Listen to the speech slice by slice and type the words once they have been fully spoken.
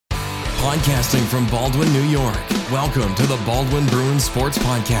Podcasting from Baldwin, New York. Welcome to the Baldwin Bruins Sports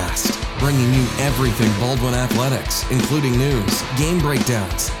Podcast, bringing you everything Baldwin athletics, including news, game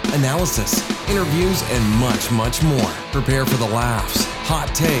breakdowns, analysis, interviews, and much, much more. Prepare for the laughs, hot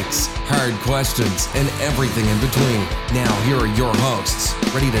takes, hard questions, and everything in between. Now, here are your hosts,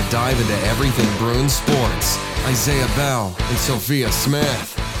 ready to dive into everything Bruins sports, Isaiah Bell and Sophia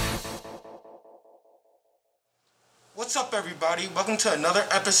Smith. What's up, everybody? Welcome to another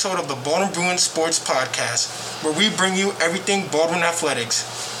episode of the Baldwin Bruins Sports Podcast, where we bring you everything Baldwin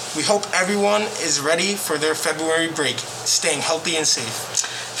athletics. We hope everyone is ready for their February break, staying healthy and safe.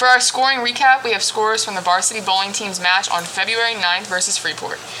 For our scoring recap, we have scores from the varsity bowling team's match on February 9th versus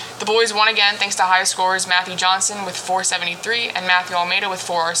Freeport. The boys won again thanks to high scorers Matthew Johnson with 473 and Matthew Almeida with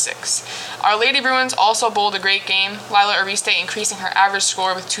 4R6. Our Lady Bruins also bowled a great game, Lila Ariste increasing her average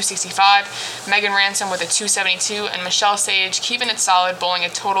score with 265, Megan Ransom with a 272, and Michelle Sage keeping it solid, bowling a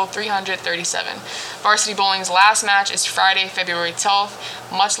total 337. Varsity bowling's last match is Friday, February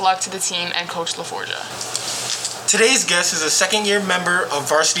 12th. Much luck to the team and Coach LaForgia. Today's guest is a second-year member of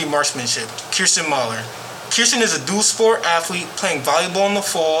varsity marksmanship, Kirsten Mahler. Kirsten is a dual-sport athlete playing volleyball in the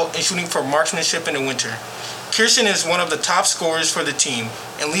fall and shooting for marksmanship in the winter. Kirsten is one of the top scorers for the team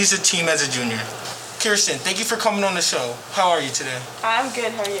and leads the team as a junior. Kirsten, thank you for coming on the show. How are you today? I'm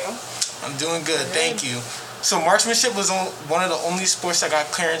good. How are you? I'm doing good, thank you. So marksmanship was one of the only sports that got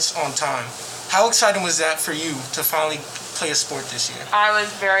clearance on time. How exciting was that for you to finally play a sport this year? I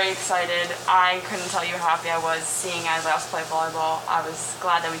was very excited. I couldn't tell you how happy I was seeing as I also play volleyball. I was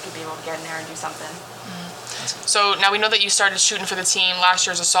glad that we could be able to get in there and do something. So now we know that you started shooting for the team last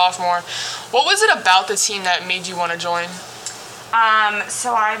year as a sophomore. What was it about the team that made you want to join?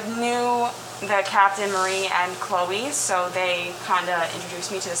 So I knew the captain, Marie and Chloe, so they kind of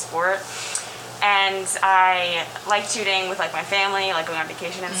introduced me to the sport. And I liked shooting with like my family, like going on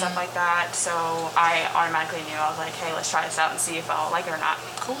vacation and stuff like that. So I automatically knew, I was like, hey, let's try this out and see if I'll like it or not.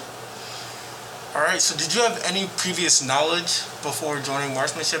 Cool. All right, so did you have any previous knowledge before joining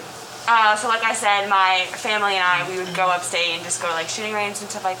marksmanship? So like I said, my family and I, we would go upstate and just go to like shooting range and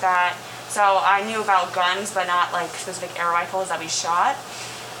stuff like that. So I knew about guns, but not like specific air rifles that we shot.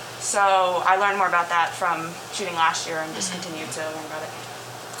 So I learned more about that from shooting last year and just continued to learn about it.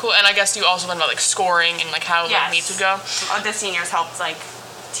 Cool, and I guess you also learned about like scoring and like how like meets would go. The seniors helped like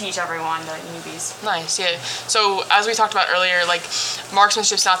teach everyone, the newbies. Nice, yeah. So as we talked about earlier, like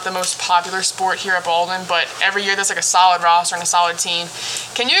marksmanship's not the most popular sport here at Baldwin, but every year there's like a solid roster and a solid team.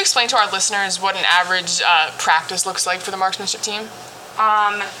 Can you explain to our listeners what an average practice looks like for the marksmanship team?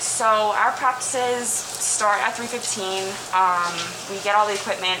 So our practices start at 3:15. We get all the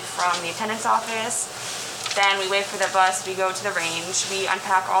equipment from the attendance office. Then we wait for the bus, we go to the range, we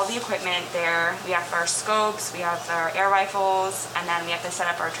unpack all the equipment there. We have our scopes, we have our air rifles, and then we have to set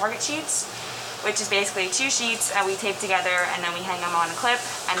up our target sheets, which is basically 2 sheets that we tape together, and then we hang them on a clip,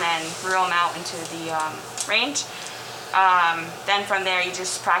 and then reel them out into the range. Then from there, you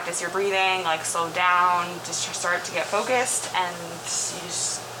just practice your breathing, like slow down, just start to get focused, and you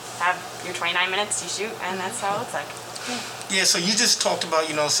just have your 29 minutes, you shoot, and that's how it looks like. Yeah, so you just talked about,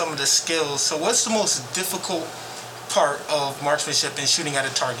 some of the skills. So what's the most difficult part of marksmanship and shooting at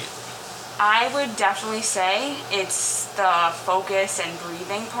a target? I would definitely say it's the focus and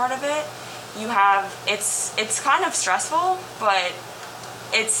breathing part of it. It's kind of stressful, but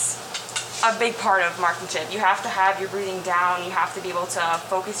it's a big part of marksmanship. You have to have your breathing down. You have to be able to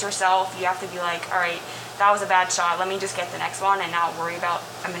focus yourself. You have to be like, all right, that was a bad shot. Let me just get the next one and not worry about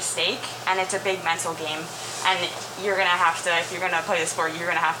a mistake. And it's a big mental game. And you're going to have to, if you're going to play the sport, you're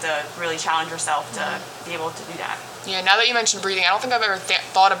going to have to really challenge yourself to be able to do that. Yeah, now that you mentioned breathing, I don't think I've ever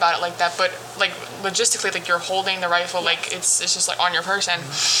thought about it like that, but like logistically, like you're holding the rifle, like it's just like on your person.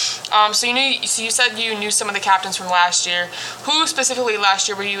 So you said you knew some of the captains from last year. Who specifically last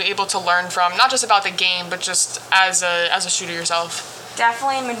year were you able to learn from, not just about the game, but just as a shooter yourself?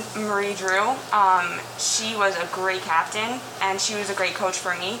 Definitely Marie Drew. She was a great captain, and she was a great coach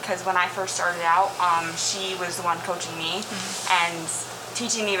for me, because when I first started out, she was the one coaching me and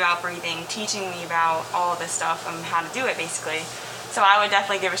teaching me about breathing, teaching me about all this stuff and how to do it, basically. So I would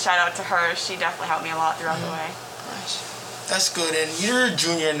definitely give a shout out to her. She definitely helped me a lot throughout the way. That's good. And you're a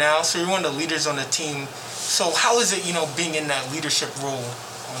junior now, so you're one of the leaders on the team. So how is it, being in that leadership role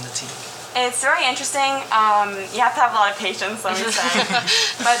on the team? It's very interesting. You have to have a lot of patience, let me say.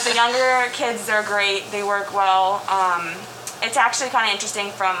 But the younger kids, they're great. They work well. It's actually kind of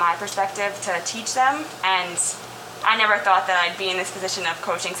interesting from my perspective to teach them. And I never thought that I'd be in this position of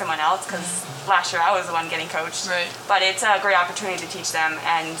coaching someone else, because last year I was the one getting coached. Right. But it's a great opportunity to teach them,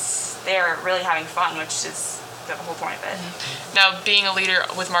 and they're really having fun, which is the whole point of it. Now, being a leader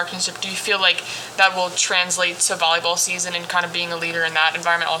with marksmanship, do you feel like that will translate to volleyball season and kind of being a leader in that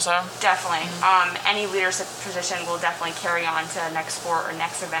environment also? Definitely. Any leadership position will definitely carry on to next sport or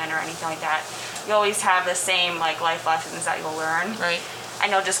next event or anything like that. You always have the same like life lessons that you'll learn. Right.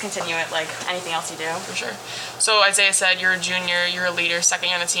 And you'll just continue it like anything else you do. For sure. So Isaiah said you're a junior, you're a leader, second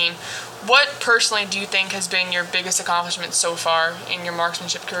year on the team. What personally do you think has been your biggest accomplishment so far in your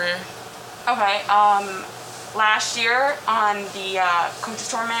marksmanship career? Okay. Last year on the coaches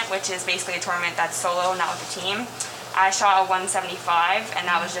tournament, which is basically a tournament that's solo, not with the team, I shot a 175, and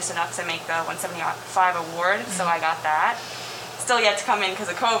that was just enough to make the 175 award. So I got that. Still yet to come in because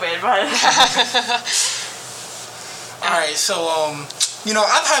of COVID, but. All right, so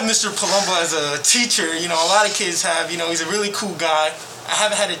I've had Mr. Palumbo as a teacher. A lot of kids have. He's a really cool guy. I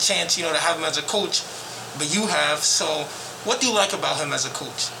haven't had a chance, to have him as a coach, but you have. So, what do you like about him as a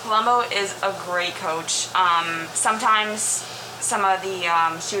coach? Palumbo is a great coach. Sometimes some of the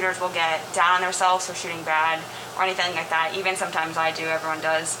shooters will get down on themselves for shooting bad or anything like that. Even sometimes I do. Everyone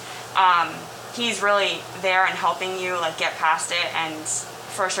does. He's really there and helping you like get past it and.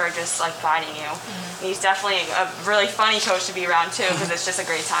 For sure, just like guiding you. Mm-hmm. He's definitely a really funny coach to be around too, because it's just a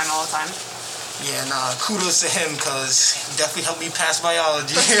great time all the time. Yeah, kudos to him because he definitely helped me pass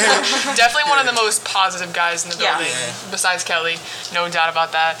biology. Definitely one of the most positive guys in the building, besides Kelly, no doubt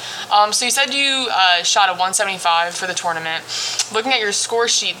about that. So you said you shot a 175 for the tournament. Looking at your score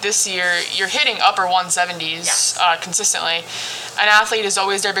sheet this year, you're hitting upper 170s consistently. An athlete is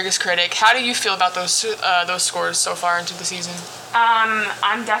always their biggest critic. How do you feel about those scores so far into the season?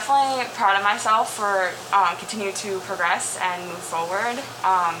 I'm definitely proud of myself for continuing to progress and move forward.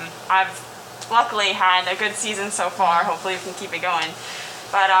 I've luckily had a good season so far. Hopefully we can keep it going.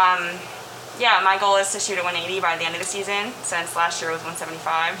 But my goal is to shoot a 180 by the end of the season, since last year was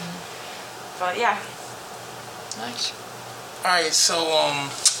 175. But yeah. Nice. All right, so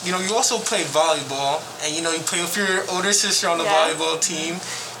you also play volleyball, and you play with your older sister on the volleyball team,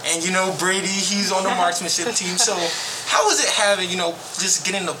 and Brady, he's on the marksmanship team. So how was it having just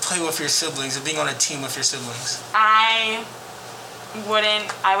getting to play with your siblings and being on a team with your siblings? I wouldn't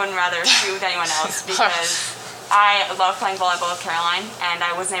rather shoot with anyone else because I love playing volleyball with Caroline, and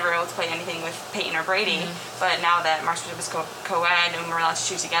I was never able to play anything with Peyton or Brady. But now that marksmanship is co-ed and we're allowed to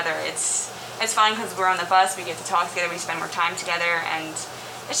shoot together, it's fun because we're on the bus, we get to talk together, we spend more time together, and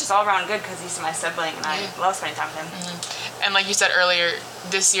it's just all around good because he's my sibling and I love spending time with him. And like you said earlier,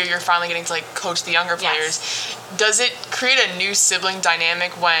 this year you're finally getting to coach the younger players. Yes. Does it create a new sibling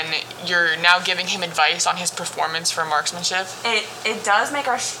dynamic when you're now giving him advice on his performance for marksmanship? It does make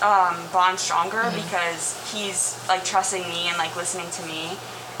our bond stronger because he's trusting me and listening to me,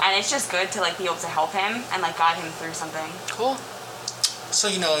 and it's just good to be able to help him and guide him through something. Cool. So,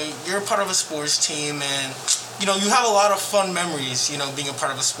 you're a part of a sports team, and, you have a lot of fun memories, being a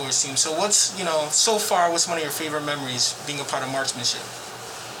part of a sports team. So what's, so far, what's one of your favorite memories being a part of marksmanship?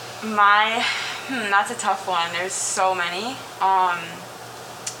 That's a tough one. There's so many.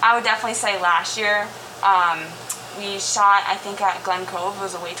 I would definitely say last year, we shot, I think, at Glen Cove. It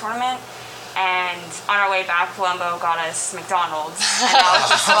was a weight tournament. And on our way back, Palumbo got us McDonald's. And that was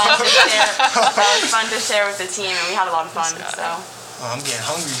just fun to share. That was fun to share with the team, and we had a lot of fun. I'm getting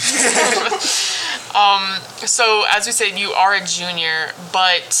hungry. So as we said, you are a junior,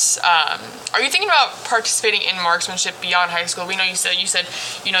 but are you thinking about participating in marksmanship beyond high school? We know you said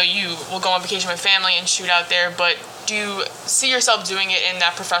you will go on vacation with family and shoot out there, but do you see yourself doing it in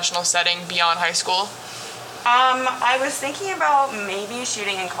that professional setting beyond high school? I was thinking about maybe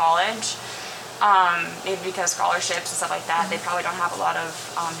shooting in college. Maybe because scholarships and stuff like that, they probably don't have a lot of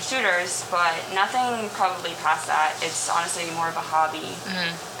shooters, but nothing probably past that. It's honestly more of a hobby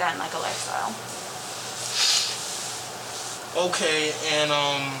than a lifestyle. Okay, and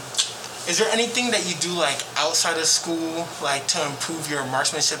is there anything that you do outside of school, to improve your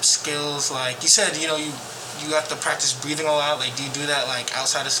marksmanship skills? You said, you have to practice breathing a lot. Do you do that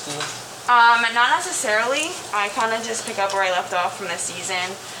outside of school? Not necessarily. I kind of just pick up where I left off from this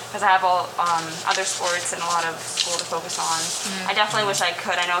season, because I have all other sports and a lot of school to focus on. I definitely wish I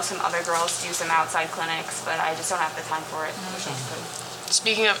could. I know some other girls do some outside clinics, but I just don't have the time for it. I wish I could.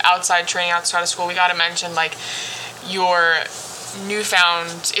 Speaking of outside training outside of school, we got to mention your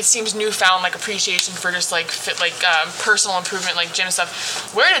newfound appreciation for just personal improvement, gym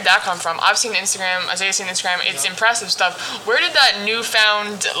stuff. Where did that come from? I've seen Instagram, Isaiah's seen Instagram. It's impressive stuff. Where did that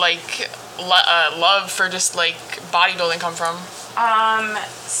newfound love for just bodybuilding come from?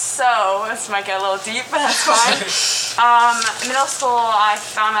 So this might get a little deep, but that's fine. Middle school, I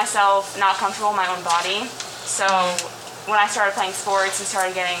found myself not comfortable in my own body. So when I started playing sports and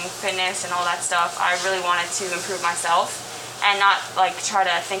started getting fitness and all that stuff, I really wanted to improve myself and not like try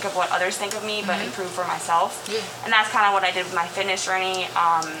to think of what others think of me, but improve for myself. Yeah. And that's kind of what I did with my fitness journey.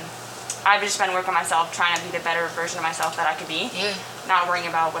 I've just been working on myself, trying to be the better version of myself that I could be. Yeah. Not worrying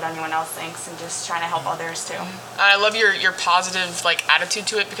about what anyone else thinks and just trying to help others too. I love your positive like attitude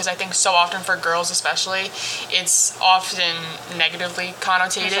to it, because I think so often for girls especially, it's often negatively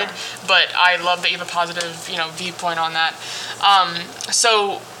connotated. For sure. But I love that you have a positive viewpoint on that.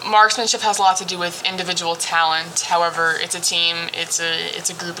 So marksmanship has a lot to do with individual talent. However, it's a team. It's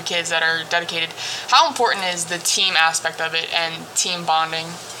a group of kids that are dedicated. How important is the team aspect of it and team bonding?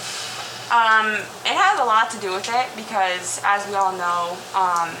 It has a lot to do with it because, as we all know,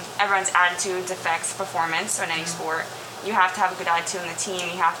 everyone's attitudes affects performance in any sport. You have to have a good attitude on the team.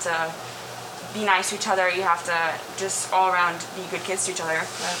 You have to be nice to each other. You have to just all around be good kids to each other.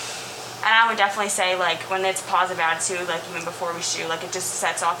 Right. And I would definitely say, like, when it's positive attitude, like even before we shoot, like it just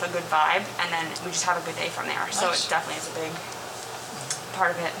sets off a good vibe, and then we just have a good day from there. Nice. So it definitely is a big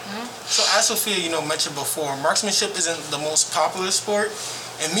part of it. So as Sophia, mentioned before, marksmanship isn't the most popular sport.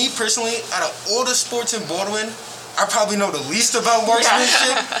 And me personally, out of all the sports in Baldwin, I probably know the least about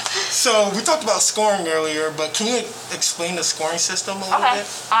marksmanship. So we talked about scoring earlier, but can you explain the scoring system a little bit?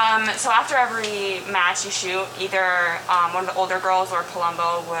 So after every match you shoot, either one of the older girls or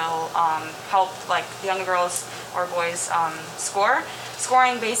Colombo will help like the younger girls or boys score.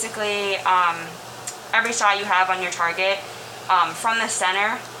 Scoring basically every shot you have on your target. From the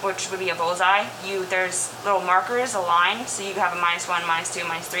center, which would be a bullseye, there's little markers, a line, so you have a -1, -2,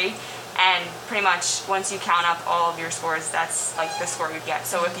 -3, and pretty much once you count up all of your scores, that's like the score you get.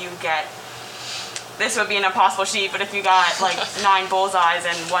 So if you get, this would be an impossible sheet, but if you got like 9 bullseyes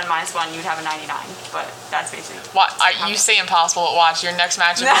and 1 -1, you'd have a 99. But that's basically. You say impossible. Watch your next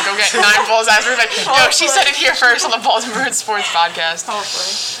match. You're gonna go get 9 bullseyes. We're like, yo, she said it here first on the Baldwin Bruins Sports Podcast.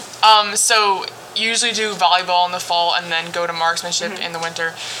 Hopefully. So you usually do volleyball in the fall and then go to marksmanship in the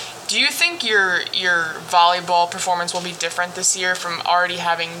winter. Do you think your volleyball performance will be different this year from already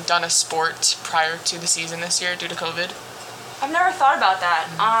having done a sport prior to the season this year due to COVID? I've never thought about that.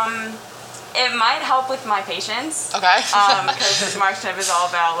 It might help with my patience. Okay. Because marksmanship is all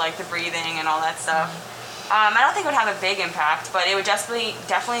about like the breathing and all that stuff. I don't think it would have a big impact, but it would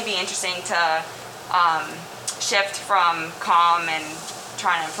definitely be interesting to shift from calm and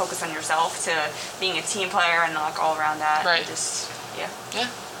trying to focus on yourself to being a team player and like all around that. Right. Yeah.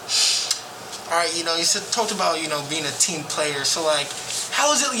 All right, you talked about, being a team player. So, like,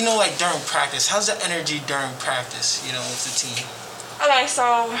 how is it, like during practice? How's the energy during practice, with the team? Okay,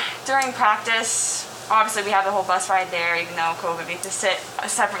 so during practice, obviously we have the whole bus ride there, even though COVID, we have to sit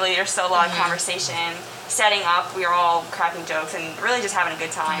separately. There's still a lot of conversation. Setting up, we are all cracking jokes and really just having a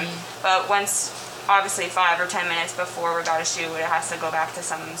good time. But once, obviously 5 or 10 minutes before we're about to shoot, it has to go back to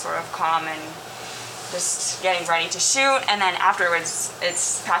some sort of calm and just getting ready to shoot, and then afterwards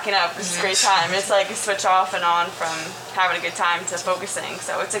it's packing up. It's a great time. It's like a switch off and on from having a good time to focusing,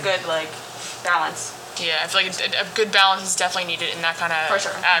 so it's a good like balance. Yeah, I feel like a good balance is definitely needed in that kind of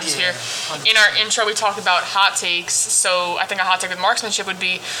atmosphere. Yeah, in our intro, we talked about hot takes, so I think a hot take with marksmanship would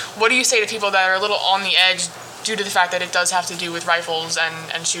be, what do you say to people that are a little on the edge due to the fact that it does have to do with rifles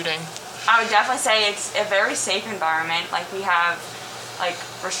and shooting? I would definitely say it's a very safe environment. Like we have like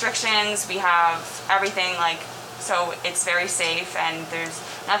restrictions, we have everything, like, so it's very safe and there's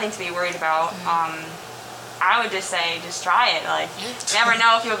nothing to be worried about. I would just say, just try it. Like, you never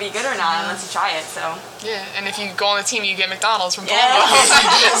know if you'll be good or not unless you try it. So yeah, and if you go on the team, you get McDonald's from Colombo.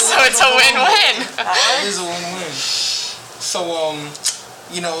 So it's a win-win. It is a win-win. So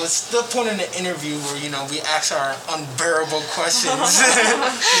it's the point in the interview where we ask our unbearable questions.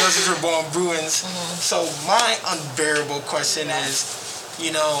 Since we're born Bruins. So my unbearable question is,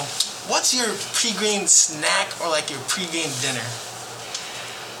 what's your pregame snack or like your pregame dinner?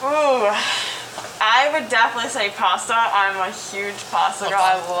 Ooh, I would definitely say pasta. I'm a huge pasta girl.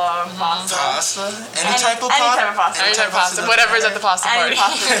 I love pasta. Pasta? Any type of pasta? Any type of pasta. Any type of pasta. Whatever's at the pasta party. Any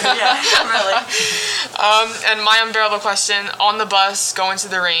pasta, yeah, really. And my unbearable question, on the bus, going to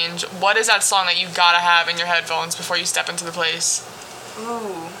the range, what is that song that you gotta have in your headphones before you step into the place?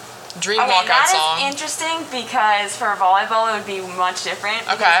 Ooh. Dream walkout song. That is interesting because for volleyball it would be much different.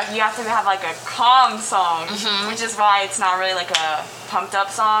 Okay. You have to have like a calm song, which is why it's not really like a pumped up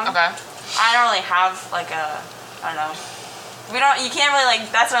song. Okay. I don't really have like I don't know. You can't really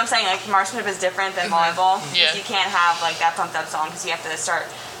like, that's what I'm saying, like marksmanship is different than volleyball. Yeah. You can't have like that pumped up song because you have to start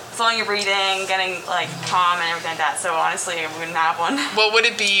slowing your breathing, getting like calm and everything like that. So honestly, I wouldn't have one. What would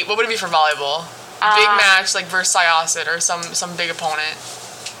it be for volleyball? Big match like versus Syosset or some big opponent.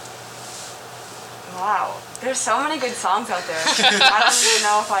 Wow. There's so many good songs out there. I don't even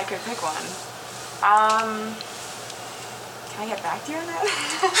know if I could pick one. Can I get back to you on that?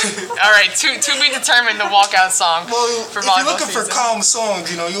 All right, to be determined the walkout song for if volleyball you're looking season. for calm songs,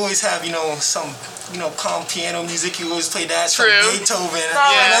 you always have, some, calm piano music. You always play that. True. Some Beethoven.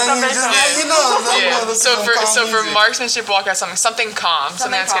 So for marksmanship walkout something calm,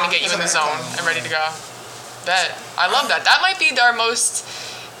 something that's going to get you in the zone and ready to go. Bet. I love that. That might be our most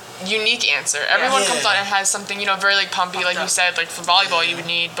unique answer. Everyone comes on and has something, very like pumpy, like you said, like for volleyball you would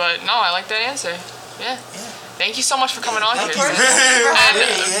need. But no, I like that answer. Yeah. Thank you so much for coming on here.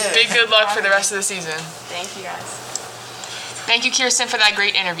 And big good luck for the rest of the season. Thank you, guys. Thank you, Kirsten, for that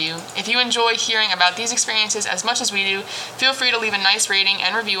great interview. If you enjoy hearing about these experiences as much as we do, feel free to leave a nice rating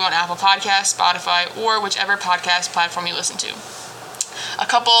and review on Apple Podcasts, Spotify, or whichever podcast platform you listen to. A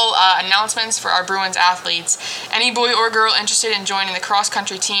couple announcements for our Bruins athletes. Any boy or girl interested in joining the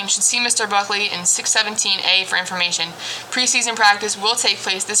cross-country team should see Mr. Buckley in 617A for information. Preseason practice will take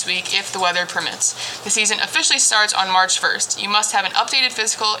place this week if the weather permits. The season officially starts on March 1st. You must have an updated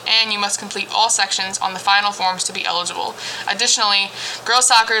physical and you must complete all sections on the final forms to be eligible. Additionally, girls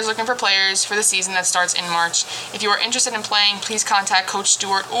soccer is looking for players for the season that starts in March. If you are interested in playing, please contact Coach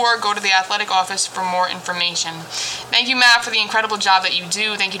Stewart or go to the athletic office for more information. Thank you, Matt, for the incredible job that you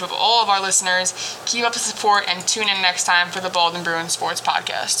do. Thank you to all of our listeners. Keep up the support and tune in next time for the Baldwin Bruins Sports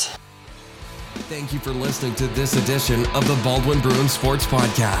Podcast. Thank you for listening to this edition of the Baldwin Bruins Sports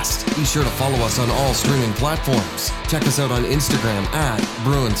Podcast. Be sure to follow us on all streaming platforms. Check us out on Instagram at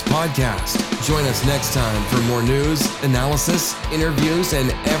Bruins Podcast. Join us next time for more news, analysis, interviews,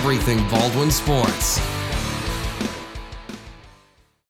 and everything Baldwin sports.